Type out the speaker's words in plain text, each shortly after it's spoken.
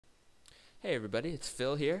Hey everybody, it's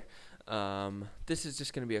Phil here. This is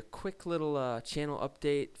just going to be a quick little channel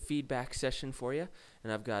update feedback session for you,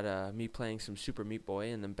 and I've got me playing some Super Meat Boy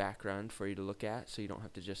in the background for you to look at, so you don't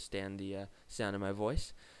have to just stand the sound of my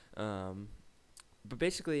voice. But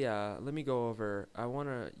basically, let me go over. I want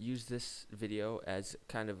to use this video as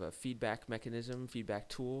kind of a feedback mechanism, feedback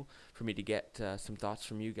tool for me to get some thoughts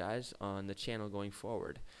from you guys on the channel going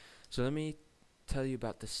forward. So let me tell you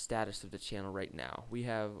about the status of the channel right now.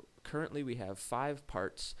 Currently we have 5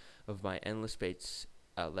 parts of my Endless Space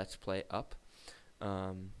Let's Play up,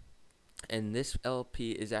 and this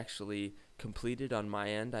LP is actually completed on my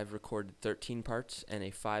end. I've recorded 13 parts and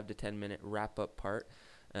a 5 to 10 minute wrap-up part.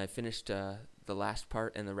 And I finished the last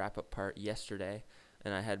part and the wrap-up part yesterday,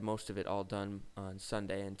 and I had most of it all done on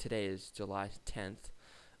Sunday, and today is July 10th.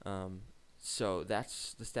 So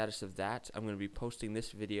that's the status of that. I'm going to be posting this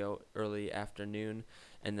video early afternoon,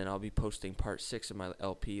 and then I'll be posting part 6 of my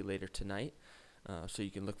LP later tonight, so you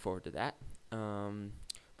can look forward to that.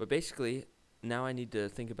 But basically, now I need to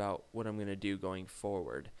think about what I'm going to do going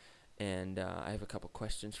forward, and I have a couple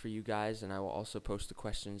questions for you guys, and I will also post the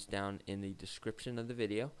questions down in the description of the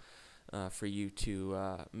video for you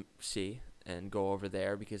to see and go over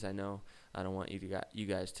there, because I know I don't want you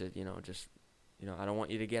guys to I don't want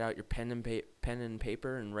you to get out your pen and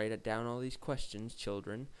paper and write it down all these questions,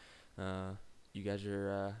 children. You guys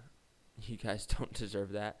don't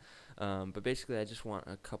deserve that. But basically, I just want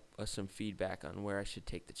some feedback on where I should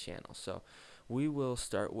take the channel. So we will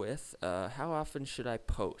start with how often should I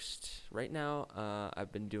post? Right now,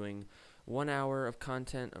 I've been doing 1 hour of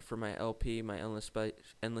content for my LP, my Endless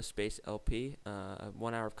Space LP.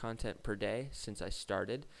 1 hour of content per day since I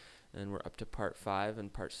started, and we're up to part 5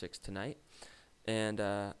 and part 6 tonight. And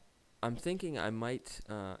I'm thinking I might,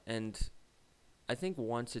 and I think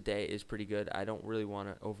once a day is pretty good. I don't really want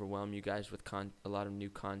to overwhelm you guys with a lot of new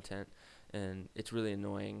content, and it's really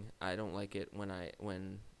annoying. I don't like it when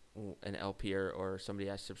an LP'er or somebody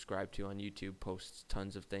I subscribe to on YouTube posts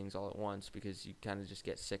tons of things all at once, because you kind of just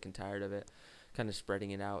get sick and tired of it. Kind of spreading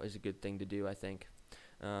it out is a good thing to do, I think.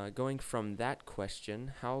 Going from that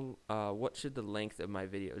question, what should the length of my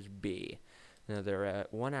videos be? Now, they're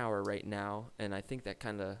at 1 hour right now, and I think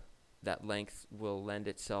that length will lend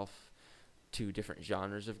itself to different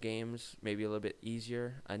genres of games, maybe a little bit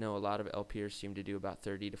easier. I know a lot of LP'ers seem to do about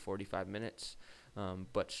 30 to 45 minutes,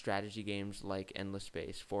 but strategy games like Endless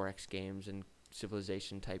Space, 4X games, and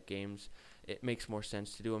Civilization type games, it makes more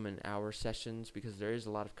sense to do them in hour sessions, because there is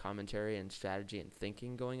a lot of commentary and strategy and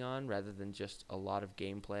thinking going on rather than just a lot of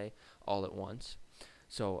gameplay all at once.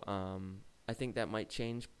 So I think that might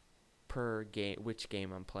change per game, which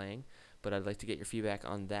game I'm playing, but I'd like to get your feedback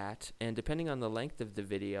on that. And depending on the length of the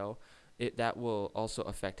video, that will also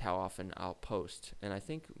affect how often I'll post. And I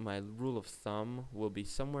think my rule of thumb will be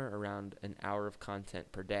somewhere around an hour of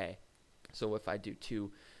content per day. So if I do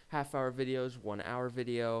 2 half-hour videos, 1 hour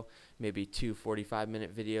video, maybe 2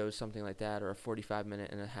 45-minute videos, something like that, or a 45-minute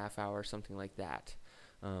and a half hour, something like that.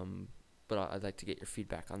 But I'd like to get your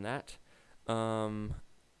feedback on that.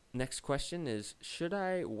 Next question is, should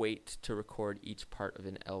I wait to record each part of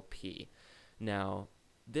an LP? Now,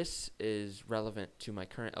 this is relevant to my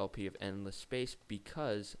current LP of Endless Space,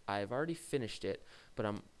 because I've already finished it, but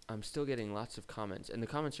I'm still getting lots of comments, and the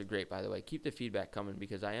comments are great, by the way. Keep the feedback coming,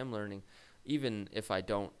 because I am learning, even if I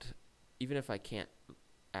can't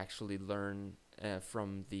actually learn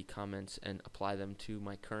from the comments and apply them to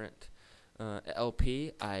my current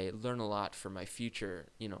LP. I learn a lot for my future,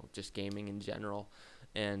 just gaming in general.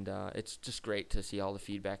 And it's just great to see all the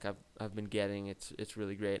feedback I've been getting. It's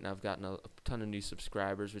really great, and I've gotten a ton of new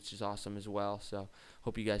subscribers, which is awesome as well. So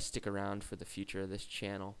hope you guys stick around for the future of this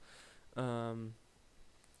channel.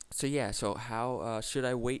 So how should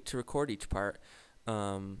I wait to record each part?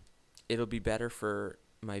 It'll be better for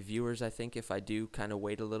my viewers, I think, if I do kind of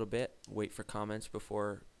wait a little bit, wait for comments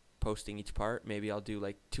before posting each part. Maybe I'll do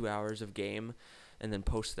like 2 hours of game and then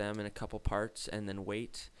post them in a couple parts, and then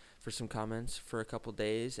wait for some comments for a couple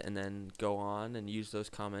days, and then go on and use those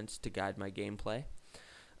comments to guide my gameplay.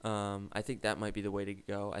 I think that might be the way to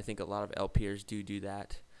go. I think a lot of LP'ers do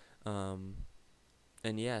that. And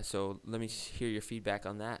yeah, so let me hear your feedback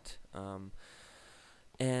on that.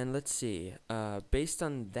 And let's see, based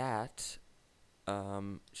on that,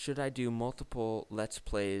 should I do multiple Let's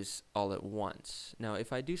Plays all at once? Now,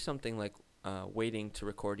 if I do something like waiting to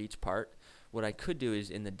record each part, what I could do is,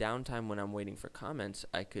 in the downtime when I'm waiting for comments,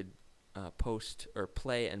 I could post or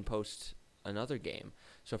play and post another game.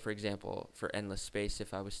 So for example, for Endless Space,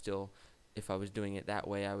 if I was doing it that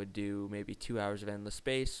way, I would do maybe 2 hours of Endless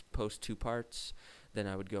Space, post 2 parts, then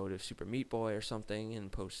I would go to Super Meat Boy or something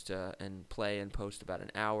and post and play and post about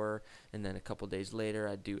an hour, and then a couple days later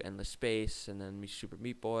I'd do Endless Space and then Super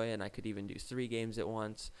Meat Boy, and I could even do 3 games at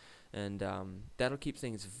once, and that'll keep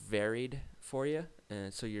things varied for you,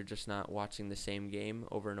 and so you're just not watching the same game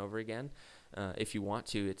over and over again. If you want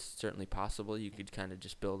to, it's certainly possible. You could kind of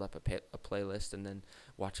just build up a playlist and then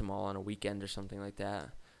watch them all on a weekend or something like that.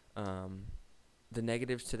 The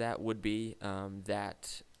negatives to that would be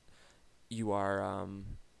that you are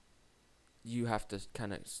you have to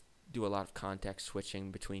kind of do a lot of context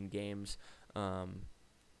switching between games,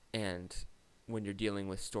 and when you're dealing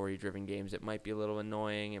with story-driven games, it might be a little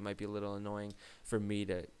annoying. It might be a little annoying for me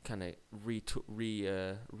to kind of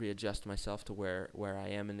readjust myself to where I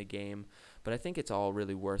am in the game. But I think it's all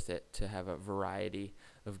really worth it to have a variety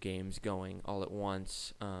of games going all at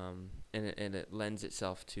once, and it lends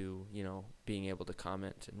itself to, you know, being able to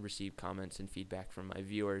comment and receive comments and feedback from my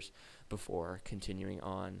viewers before continuing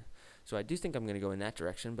on. So I do think I'm going to go in that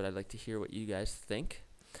direction, but I'd like to hear what you guys think.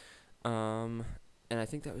 And I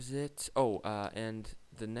think that was it. And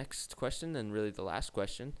the next question, and really the last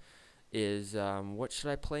question, is what should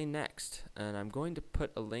I play next? And I'm going to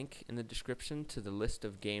put a link in the description to the list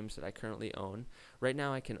of games that I currently own. Right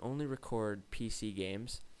now I can only record PC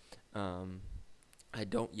games. I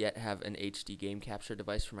don't yet have an HD game capture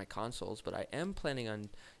device for my consoles, but I am planning on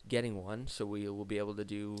getting one, so we will be able to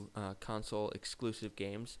do console exclusive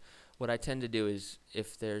games. What I tend to do is,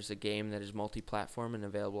 if there's a game that is multi-platform and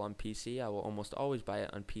available on PC, I will almost always buy it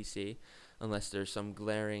on PC, unless there's some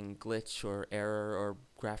glaring glitch or error or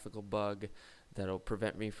graphical bug that'll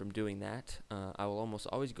prevent me from doing that. I will almost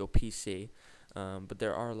always go PC, but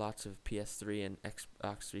there are lots of PS3 and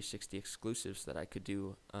Xbox 360 exclusives that I could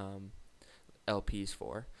do LPs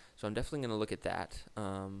for, so I'm definitely going to look at that.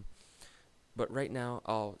 But right now,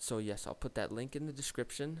 I'll put that link in the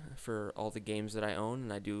description for all the games that I own,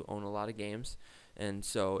 and I do own a lot of games. And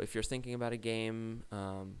so if you're thinking about a game,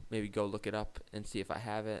 maybe go look it up and see if I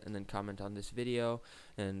have it, and then comment on this video,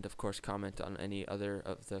 and of course comment on any other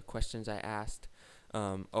of the questions I asked.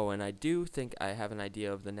 And I do think I have an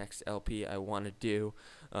idea of the next LP I want to do.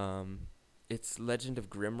 It's Legend of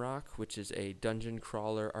Grimrock, which is a dungeon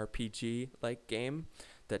crawler RPG-like game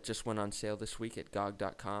that just went on sale this week at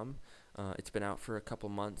GOG.com. It's been out for a couple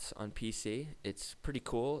months on PC. It's pretty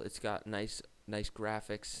cool. It's got nice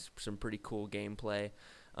graphics, some pretty cool gameplay.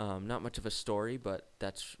 Not much of a story, but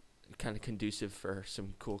that's kind of conducive for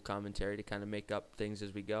some cool commentary to kind of make up things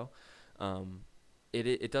as we go.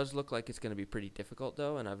 It does look like it's going to be pretty difficult,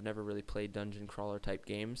 though, and I've never really played dungeon crawler type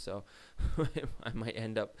games, so I might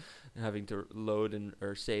end up having to load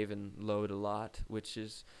or save and load a lot, which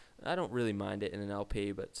is, I don't really mind it in an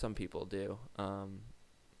LP, but some people do.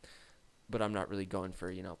 But I'm not really going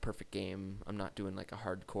for, perfect game. I'm not doing like a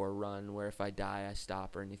hardcore run where if I die I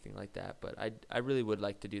stop or anything like that, but I really would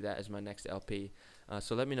like to do that as my next LP.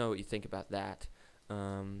 So let me know what you think about that.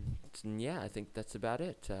 Yeah, I think that's about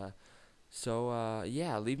it.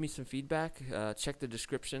 Leave me some feedback. Check the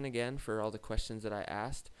description again for all the questions that I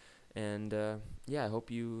asked. And I hope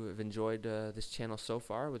you have enjoyed this channel so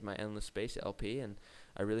far with my Endless Space LP, and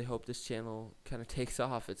I really hope this channel kind of takes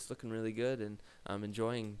off. It's looking really good, and I'm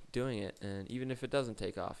enjoying doing it. And even if it doesn't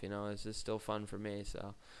take off, it's just still fun for me.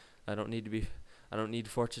 So I don't need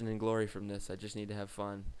fortune and glory from this. I just need to have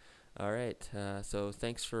fun. All right. So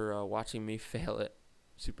thanks for watching me fail at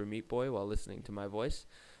Super Meat Boy while listening to my voice,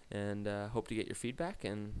 and hope to get your feedback.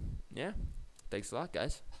 And yeah, thanks a lot,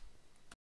 guys.